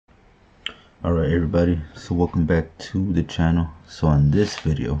Alright everybody, so welcome back to the channel. So on this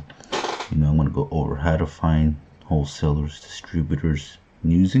video, I'm going to go over how to find wholesalers, distributors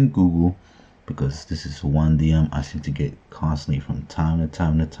using Google, because this is one DM I seem to get constantly from time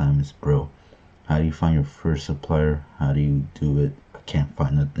to time. Is, bro, how do you find your first supplier? How do you do it? I can't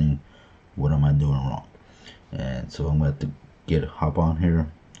find nothing. What am I doing wrong? And so I'm going to have to hop on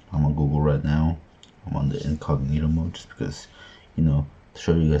here. I'm on Google right now. I'm on the incognito mode just because, to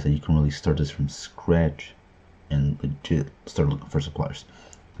show you guys that you can really start this from scratch and legit start looking for suppliers,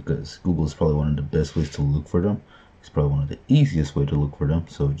 because Google is probably one of the best ways to look for them. It's probably one of the easiest way to look for them,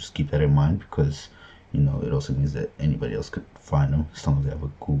 so just keep that in mind, because it also means that anybody else could find them as long as they have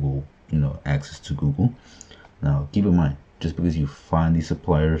a Google access to Google. Now keep in mind, just because you find these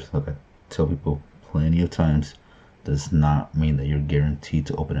suppliers, like I tell people plenty of times, does not mean that you're guaranteed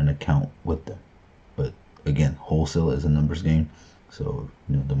to open an account with them. But again, wholesale is a numbers game. So,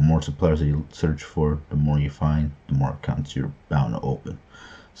 the more suppliers that you search for, the more you find, the more accounts you're bound to open.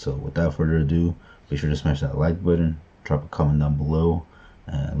 So without further ado, be sure to smash that like button, drop a comment down below,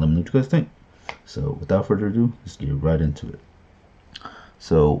 and let me know what you guys think. So without further ado, let's get right into it.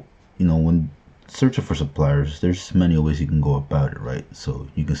 So, when searching for suppliers, there's many ways you can go about it, right? So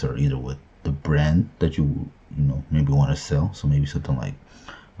you can start either with the brand that you maybe want to sell. So maybe something like,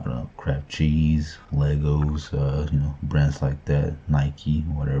 I don't know, Kraft cheese, Legos, brands like that, Nike,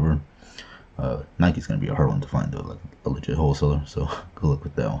 whatever. Nike's gonna be a hard one to find though, like a legit wholesaler. So good luck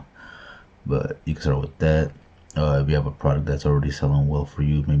with that one. But you can start with that. If you have a product that's already selling well for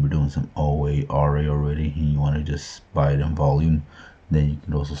you, maybe doing some OA, RA already, and you want to just buy it in volume, then you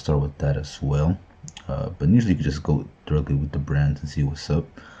can also start with that as well. But usually you can just go directly with the brands and see what's up.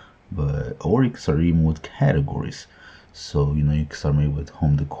 Or you can start even with categories. So you can start maybe with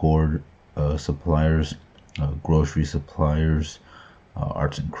home decor suppliers, grocery suppliers,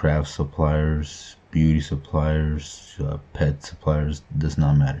 arts and crafts suppliers, beauty suppliers, pet suppliers. Does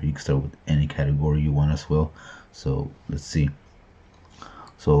not matter. You can start with any category you want as well. So let's see.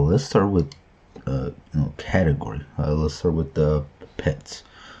 So let's start with category. Let's start with the pets.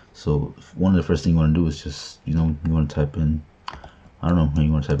 So one of the first things you want to do is just you want to type in, I don't know, you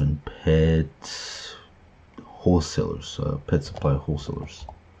want to type in pets wholesalers, pet supply wholesalers.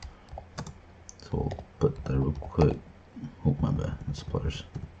 So we'll put that real quick. Oh, my bad, that's suppliers.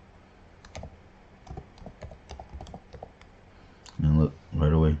 And look,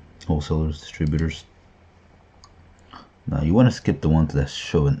 right away, wholesalers, distributors. Now you want to skip the ones that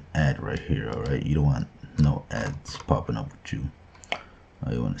show an ad right here, alright? You don't want no ads popping up with you.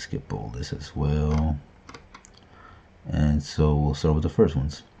 You want to skip all this as well. And so we'll start with the first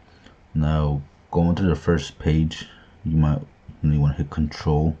ones. Now, going to the first page, you might want to hit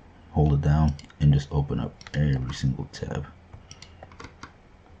Control, hold it down, and just open up every single tab,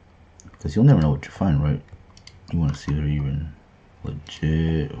 because you'll never know what you find, right? You want to see if they're even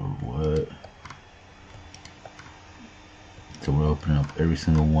legit or what. So we're opening up every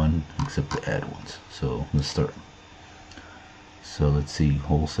single one except the ad ones. So let's start. So let's see,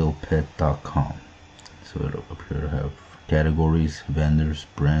 wholesalepet.com. So it'll up here to have categories, vendors,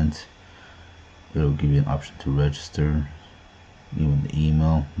 brands. It'll give you an option to register, even the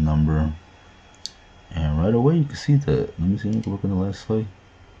email number, and right away you can see that. Let me see, let me look in the last slide.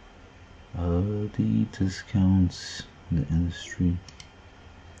 The discounts, the industry.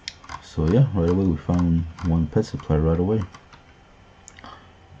 So yeah, right away we found one pet supply right away.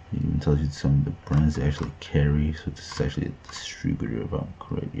 It even tells you some of the brands they actually carry. So this is actually a distributor, if I'm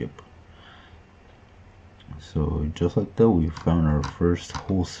correct. Yep. So just like that, we found our first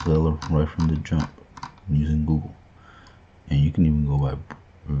wholesaler right from the jump using Google. And you can even go by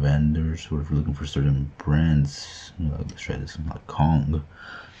vendors, or if you're looking for certain brands, let's try this one, like Kong.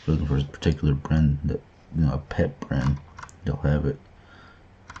 If you're looking for a particular brand, that a pet brand, they'll have it.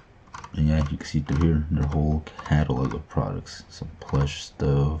 And yeah, you can see through here their whole catalog of products, some plush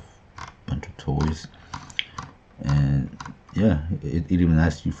stuff, bunch of toys, and yeah, it even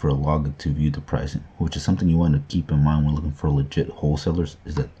asks you for a login to view the pricing, which is something you want to keep in mind when looking for legit wholesalers,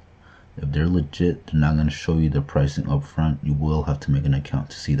 is that if they're legit, they're not going to show you the pricing up front. You will have to make an account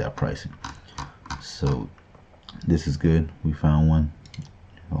to see that pricing. So this is good. We found one.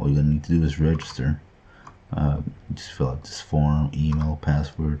 All you're going to need to do is register. Just fill out this form, email,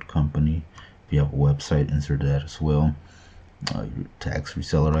 password, company. If you have a website, insert that as well. Your tax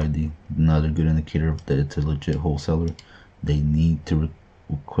reseller ID, another good indicator that it's a legit wholesaler. They need to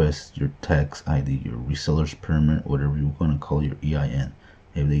request your tax ID, your reseller's permit, whatever you're going to call your EIN.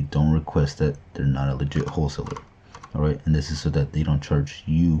 If they don't request that, they're not a legit wholesaler. Alright, and this is so that they don't charge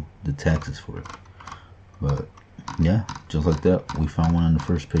you the taxes for it. But yeah, just like that, we found one on the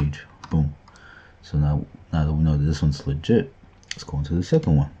first page. Boom. So now that we know that this one's legit, let's go into the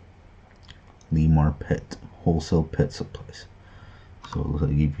second one. Lemar Pet, Wholesale Pet Supplies. So it looks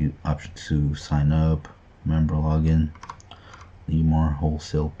like they give you option to sign up, member login. Lemar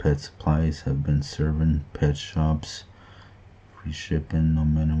Wholesale Pet Supplies have been serving pet shops. Free shipping, no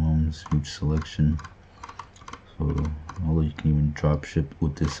minimums, huge selection. So although you can even drop ship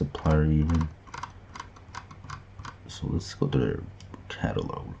with this supplier even. So let's go to their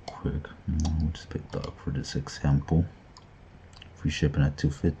catalog real quick. We'll just pick dog for this example. Free shipping at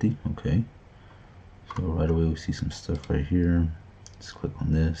 $2.50. Okay. So right away we see some stuff right here. Let's click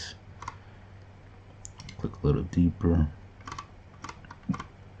on this. Click a little deeper.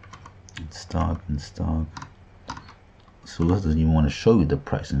 In stock. So this doesn't even want to show you the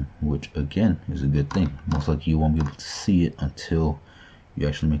pricing, which again is a good thing. Most likely you won't be able to see it until you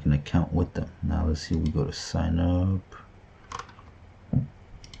actually make an account with them. Now let's see, we go to sign up.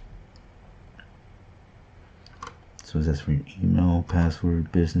 So it says for your email,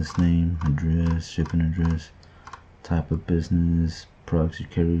 password, business name, address, shipping address, type of business, products you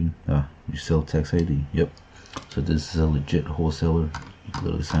carry, you sell tax ID. Yep. So this is a legit wholesaler. You can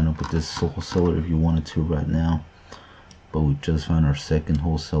literally sign up with this wholesaler if you wanted to right now. But we just found our second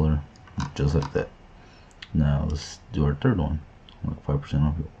wholesaler, just like that. Now let's do our third one. Like 5%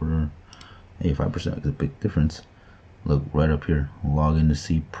 off your order. Hey, 5% is a big difference. Look right up here. Log in to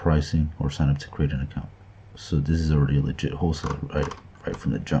see pricing or sign up to create an account. So this is already a legit wholesaler, right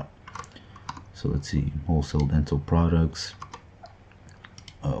from the jump. So let's see, wholesale dental products.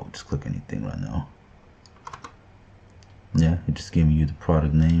 Oh, just click anything right now. Yeah, it just gave you the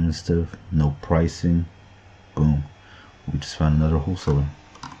product name and stuff. No pricing. Boom. We just found another wholesaler.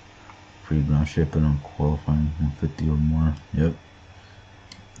 Free ground shipping on qualifying 150 or more. Yep.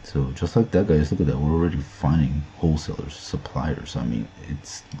 So just like that, guys, look at that. We're already finding wholesalers, suppliers. I mean,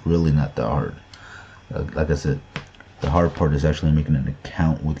 it's really not that hard. Like I said, the hard part is actually making an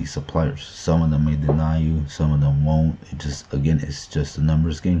account with these suppliers. Some of them may deny you, some of them won't. It just, again, it's just a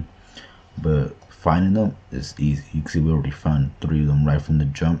numbers game. But finding them is easy. You can see we already found 3 of them right from the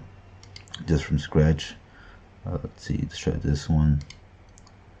jump, just from scratch. Let's see, let's try this one.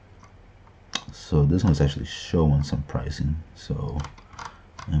 So this one's actually showing some pricing. So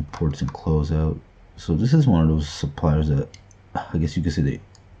imports and closeout. So this is one of those suppliers that I guess you could say they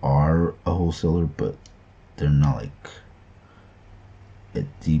are a wholesaler, but they're not like a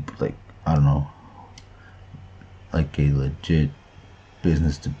deep, like, I don't know, like a legit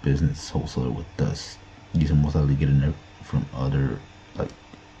business to business wholesaler with us. These are most likely getting it from other like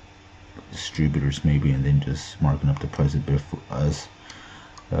distributors maybe, and then just marking up the price a bit for us.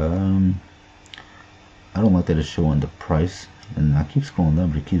 I don't like that it's showing the price, and I keep scrolling down,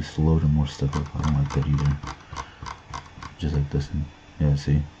 but it keeps loading more stuff up. I don't like that either. Just like this one. Yeah,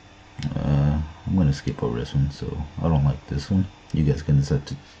 see, I'm gonna skip over this one. So I don't like this one. You guys can decide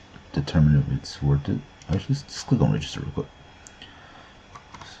to determine if it's worth it. Actually, just click on register real quick.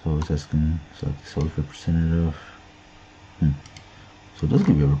 So it's asking, so solely for representative. So it does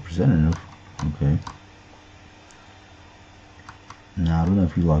give you a representative. Okay. Now I don't know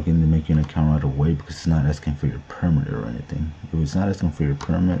if you log in to make an account right away, because it's not asking for your permit or anything. If it's not asking for your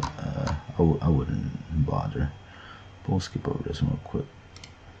permit, I wouldn't bother. But we'll skip over this one real quick.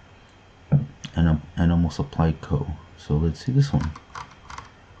 And animal supply co. So let's see this one.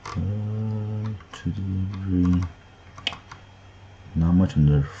 To delivery. Not much on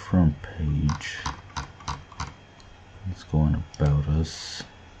their front page. Let's go on about us.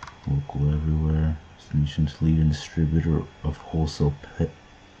 Local everywhere. Nation's leading distributor of wholesale pet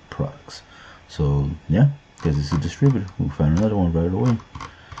products. So yeah, because it's a distributor. We'll find another one right away.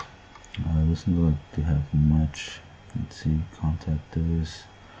 Doesn't look like they have much. Let's see, contact us.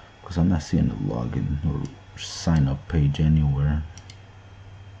 Because I'm not seeing the login or sign up page anywhere.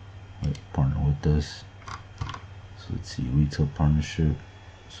 Like partner with us. So let's see, retail partnership.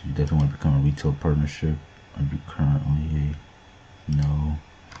 So you definitely want to become a retail partnership. Are you currently? No.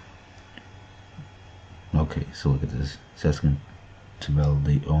 Okay, so look at this. It's asking to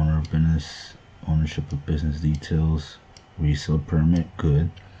validate owner of business, ownership of business details, resale permit, good.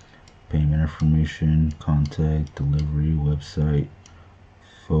 Payment information, contact, delivery, website,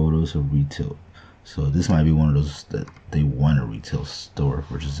 photos of retail. So this might be one of those that they want a retail store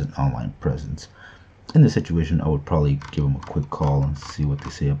versus an online presence. In this situation, I would probably give them a quick call and see what they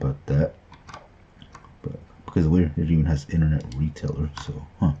say about that. But because it even has internet retailer, so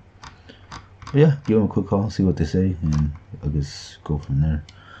But yeah, give them a quick call, see what they say, and I guess go from there.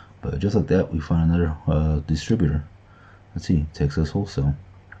 But just like that, we found another distributor. Let's see, Texas Wholesale.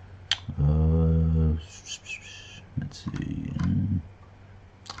 Let's see.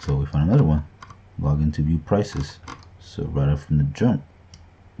 So we found another one. log in to view prices. So right up from the jump,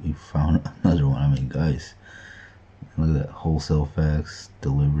 we found another one. I mean, guys, look at that. Wholesale facts,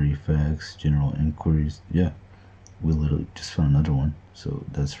 delivery facts, general inquiries. Yeah, we literally just found another one. So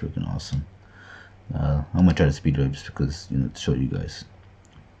that's freaking awesome. I'm gonna try to speed it up just because, you know, to show you guys.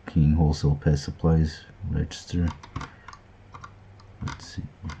 King Wholesale Pet Supplies, register. Let's see.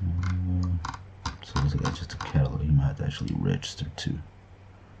 So it looks like that's just a catalog. You might have to actually register too.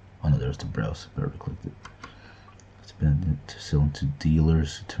 Oh no, there's the browse. Better click it. It's been to sell to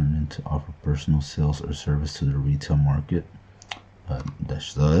dealers who turn into offer personal sales or service to the retail market.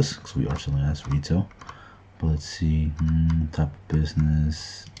 That's us, because we are selling as retail. But let's see, type of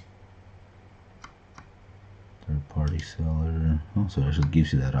business, third-party seller. Oh, so it actually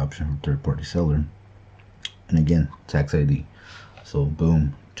gives you that option for third-party seller. And again, tax ID. So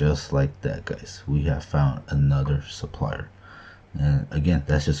boom, just like that, guys, we have found another supplier. And again,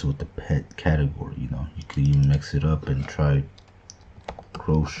 that's just with the pet category. You know, you could even mix it up and try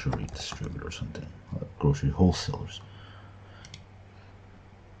grocery distributor or something, grocery wholesalers.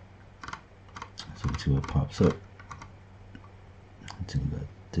 So let's see what pops up. Let's see, we got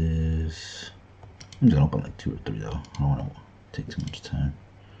this. I'm just gonna open like 2 or 3 though. I don't want to take too much time.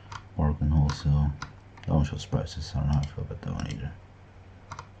 Oregon Wholesale. That one shows prices. I don't know how I feel about that one either.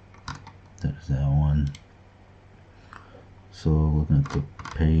 That is that one. So looking at the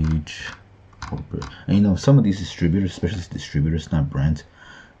page, and you know, some of these distributors, especially distributors, not brands,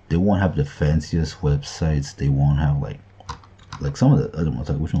 they won't have the fanciest websites. They won't have like some of the other ones.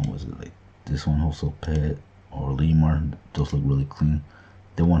 Like, which one was it? Like this one, Wholesale Pet or Lemar. Those look really clean.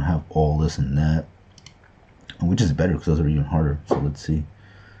 They won't have all this and that, which is better because those are even harder. So let's see.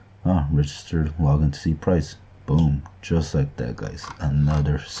 Register, log in to see price. Boom, just like that, guys.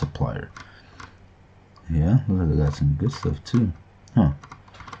 Another supplier. Yeah, looks like they got some good stuff too. Huh.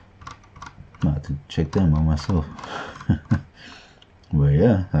 I'm gonna have to check them out myself. But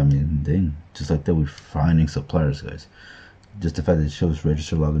yeah, I mean, dang, just like that, we're finding suppliers, guys. Just the fact that it shows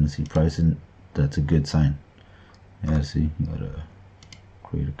register, log in to see pricing, that's a good sign. Yeah, see, you gotta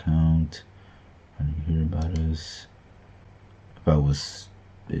create account. How do you hear about us? If I was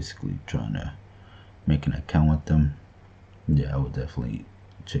basically trying to make an account with them, yeah, I would definitely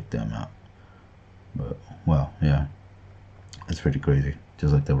check them out. But wow, yeah, it's pretty crazy.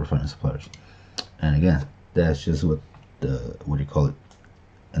 Just like that, we're finding suppliers. And again, that's just what the, what do you call it,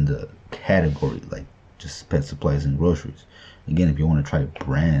 in the category, like just pet supplies and groceries. Again, if you want to try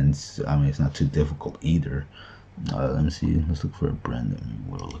brands, I mean, it's not too difficult either. Let me see, let's look for a brand that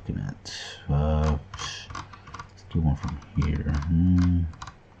we're looking at. Let's get one from here.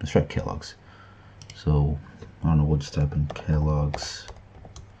 Let's try Kellogg's. So I don't know, we'll just type in Kellogg's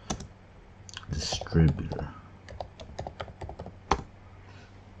distributor.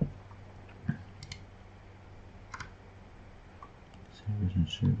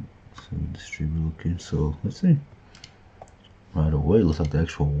 So distributor looking. So let's see. Right away, looks like the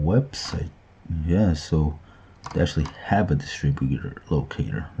actual website. Yeah, so they actually have a distributor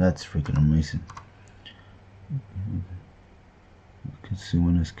locator. That's freaking amazing. You can see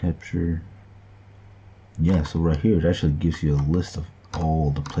when it's captured. Yeah, so right here it actually gives you a list of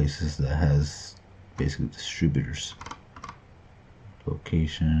all the places that has basically distributors.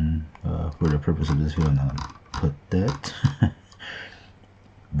 Location. For the purpose of this video, I'm not gonna put that.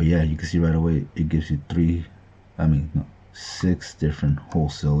 But yeah, you can see right away it gives you 6 different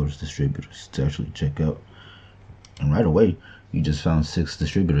wholesalers, distributors to actually check out. And right away, you just found 6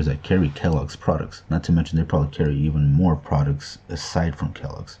 distributors that carry Kellogg's products. Not to mention they probably carry even more products aside from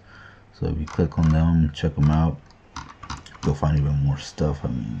Kellogg's. So if you click on them, check them out, you'll find even more stuff. I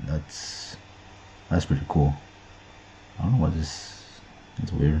mean, that's pretty cool. I don't know what this.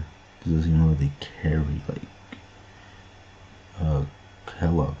 It's weird. It doesn't even know they carry like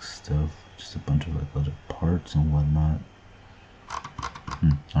Kellogg's stuff. Just a bunch of like other parts and whatnot. I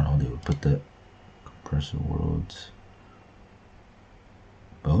don't know how they would put that. Compressor worlds.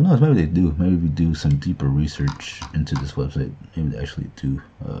 But who knows, maybe they do. Maybe we do some deeper research into this website. Maybe they actually do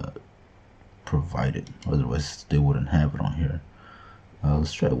provide it. Otherwise, they wouldn't have it on here.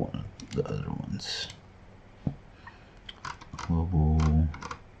 Let's try one of the other ones. Global.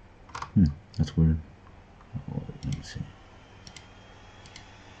 That's weird. Let me see.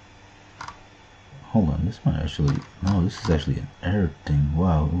 Hold on, this might actually, no, this is actually an error thing.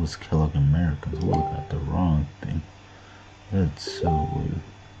 Wow, it was Kellogg Americans. We're looking at the wrong thing. That's so weird.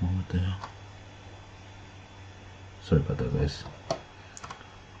 What the hell? Sorry about that, guys.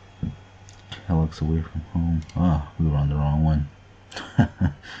 Kellogg's away from home. We were on the wrong one.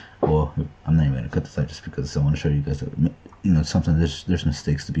 Well, I'm not even gonna cut this out just because I want to show you guys that, you know, sometimes there's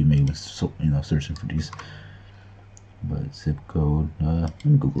mistakes to be made when searching for these. But zip code, let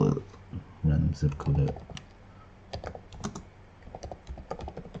me Google a random zip code.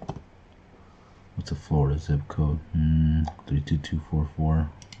 What's a Florida zip code? 32244.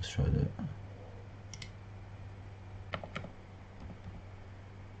 Let's try that.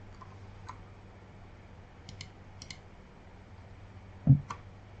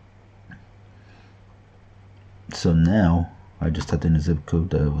 So now I just typed in a zip code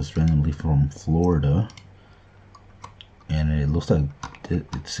that was randomly from Florida, and it looks like it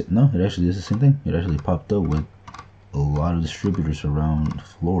actually is the same thing. It actually popped up with a lot of distributors around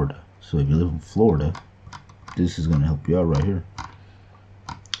Florida. So if you live in Florida, this is gonna help you out right here.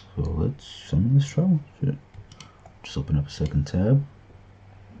 So let's try one. Shit. Just open up a second tab.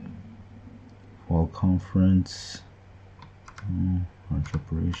 Fall conference, launch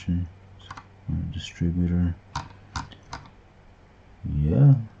operation, distributor.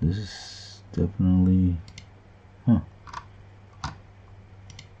 Yeah, this is definitely,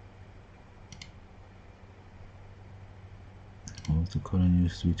 What's the code I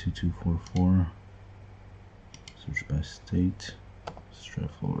use? 32244. Search by state. Let's try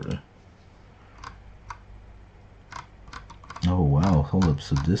Florida. Oh wow, hold up.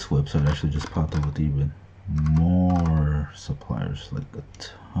 So this website actually just popped up with even more suppliers, like a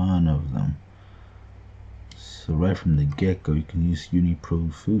ton of them. So right from the get-go, you can use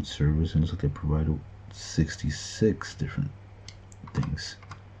UniPro food service, and it looks like they provide 66 different things.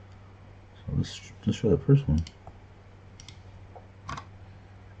 So let's try the first one.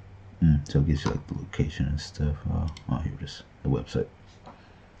 So it gives you like the location and stuff. Oh, here it is, the website.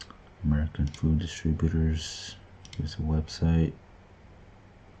 American Food Distributors. Here's the website.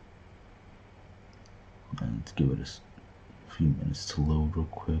 And let's give it a few minutes to load real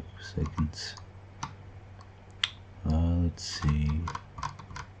quick, seconds. Let's see.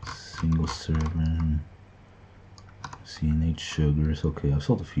 Single serving. CNH sugars. Okay, I've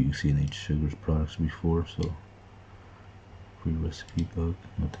sold a few CNH sugars products before, so free recipe book.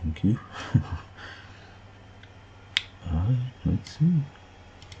 No, thank you. Let's see.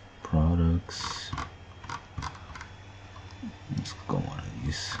 Products. Let's go on of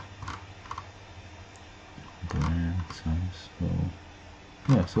these. Brand size. So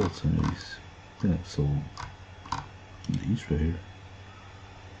yeah, I sold some of these. I think I've sold these right here.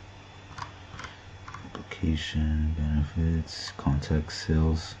 Application, benefits, contact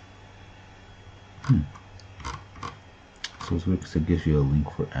sales. So it's weird because it gives you a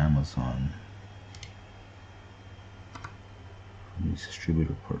link for Amazon. These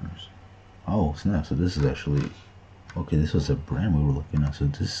distributor partners. Oh snap! So this is actually, okay, this was a brand we were looking at. So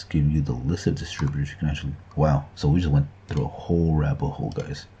this is giving you the list of distributors you can actually, wow. So we just went through a whole rabbit hole,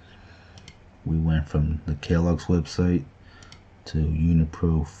 guys. We went from the Kellogg's website to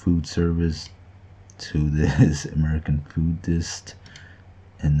UniPro food service to this American Food Dist,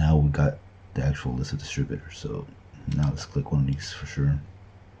 and now we got the actual list of distributors. So now let's click one of these for sure.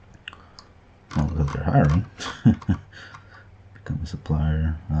 Oh, look like they're hiring. Become a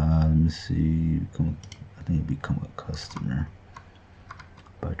supplier. Let me see. I think become a customer.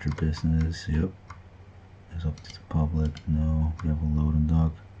 About your business. Yep. It's up to the public. No. We have a loading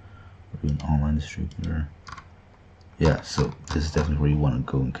dock. We're doing online distributor. Yeah, so this is definitely where you want to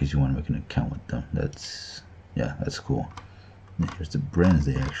go in case you want to make an account with them. That's cool. And here's the brands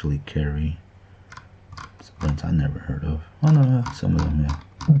they actually carry. Some brands I never heard of. Oh no, some of them, yeah.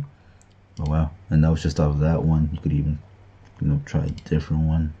 Oh wow. And that was just off of that one. You could even, try a different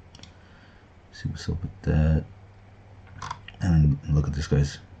one. See what's up with that. And look at this,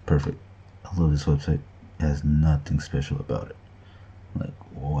 guys. Perfect. I love this website. It has nothing special about it. Like,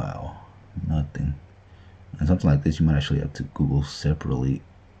 wow. Nothing. And something like this, you might actually have to Google separately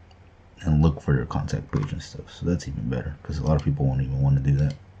and look for their contact page and stuff. So that's even better, because a lot of people won't even want to do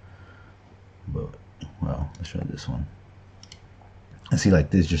that. But, wow, let's try this one. And see, like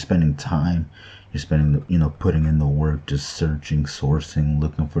this, you're spending time. You're spending, putting in the work, just searching, sourcing,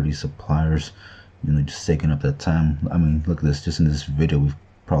 looking for these suppliers. Just taking up that time. I mean, look at this. Just in this video, we've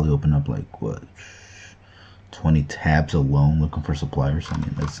probably opened up like, what, 20 tabs alone looking for suppliers. I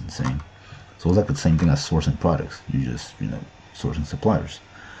mean, that's insane. So it's like the same thing as sourcing products. You just, sourcing suppliers.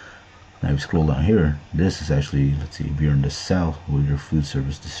 Now if you scroll down here, this is actually, let's see, if you're in the South, with your food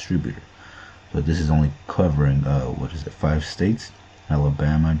service distributor. But this is only covering, 5 states?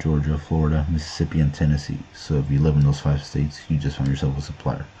 Alabama, Georgia, Florida, Mississippi, and Tennessee. So if you live in those 5 states, you just find yourself a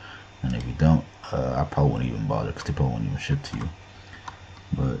supplier. And if you don't, I probably wouldn't even bother, because they probably won't even ship to you.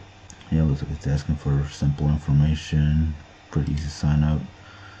 But yeah, looks like it's asking for simple information. Pretty easy to sign up.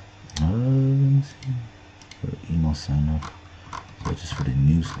 Let me see. For email sign up. So just for the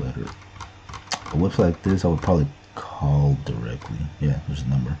newsletter. A website like this, I would probably call directly. Yeah, there's a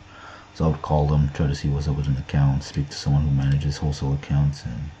number. So I would call them, try to see what's up with an account, speak to someone who manages wholesale accounts,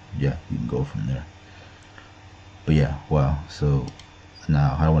 and yeah, you can go from there. But yeah, wow. So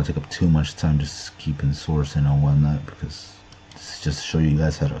now I don't want to take up too much time just keeping sourcing and whatnot, because this is just to show you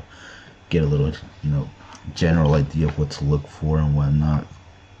guys how to get a little, general idea of what to look for and whatnot.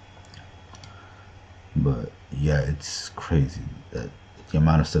 But yeah, it's crazy that the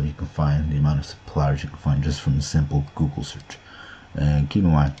amount of stuff you can find, the amount of suppliers you can find just from a simple Google search. And keep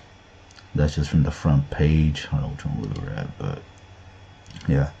in mind, that's just from the front page. I don't know which one we were at, but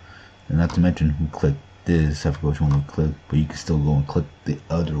yeah. And not to mention, we click this, I forgot which one we click, but you can still go and click the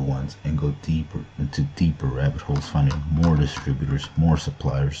other ones and go deeper into deeper rabbit holes, finding more distributors, more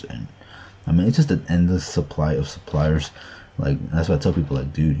suppliers. And I mean, it's just an endless supply of suppliers. Like, that's why I tell people,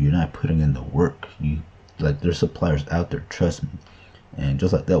 like, dude, you're not putting in the work. There's suppliers out there, trust me. And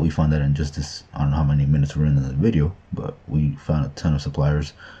just like that, we found that in just this, I don't know how many minutes we're in the video, but we found a ton of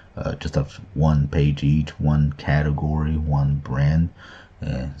suppliers, just off one page each, one category, one brand.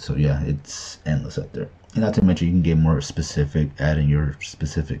 And so yeah, it's endless out there. And not to mention, you can get more specific, add in your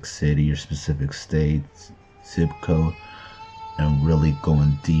specific city, your specific state, zip code, and really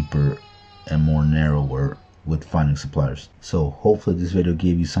going deeper and more narrower with finding suppliers. So hopefully this video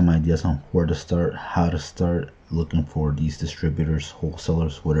gave you some ideas on where to start, how to start looking for these distributors,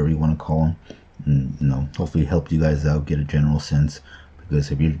 wholesalers, whatever you want to call them. And hopefully help you guys out, get a general sense.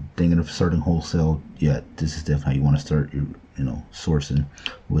 Because if you're thinking of starting wholesale, yeah, this is definitely how you want to start your, sourcing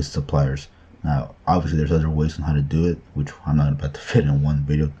with suppliers. Now, obviously, there's other ways on how to do it, which I'm not about to fit in one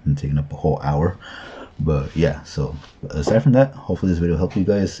video and taking up a whole hour. But yeah, so aside from that, hopefully this video helped you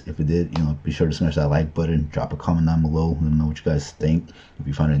guys. If it did, be sure to smash that like button, drop a comment down below, let me know what you guys think, if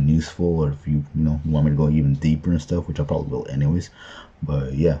you find it useful, or if you want me to go even deeper and stuff, which I probably will anyways.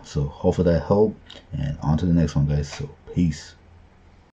 But yeah, so hopefully that helped, and on to the next one, guys. So peace.